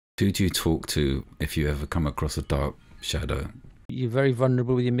Who do you talk to if you ever come across a dark shadow? You're very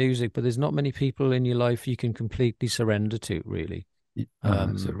vulnerable with your music, but there's not many people in your life you can completely surrender to, really. Ah,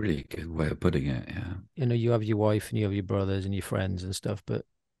 that's a Um, really good way of putting it. Yeah. you have your wife and you have your brothers and your friends and stuff, but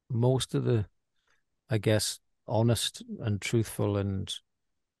most of the, I guess, honest and truthful and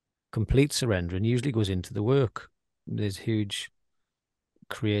complete surrender and usually goes into the work. There's huge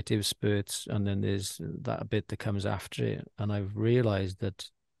creative spurts, and then there's that bit that comes after it. And I've realized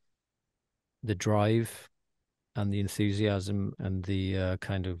that the drive and the enthusiasm and the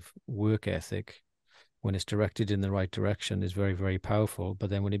kind of work ethic, when it's directed in the right direction, is very, very powerful.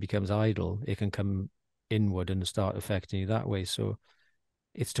 But then when it becomes idle, it can come inward and start affecting you that way. So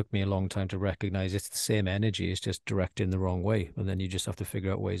it's took me a long time to recognize it's the same energy, it's just directed in the wrong way. And then you just have to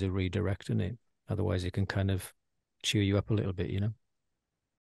figure out ways of redirecting it. Otherwise, it can kind of chew you up a little bit, you know?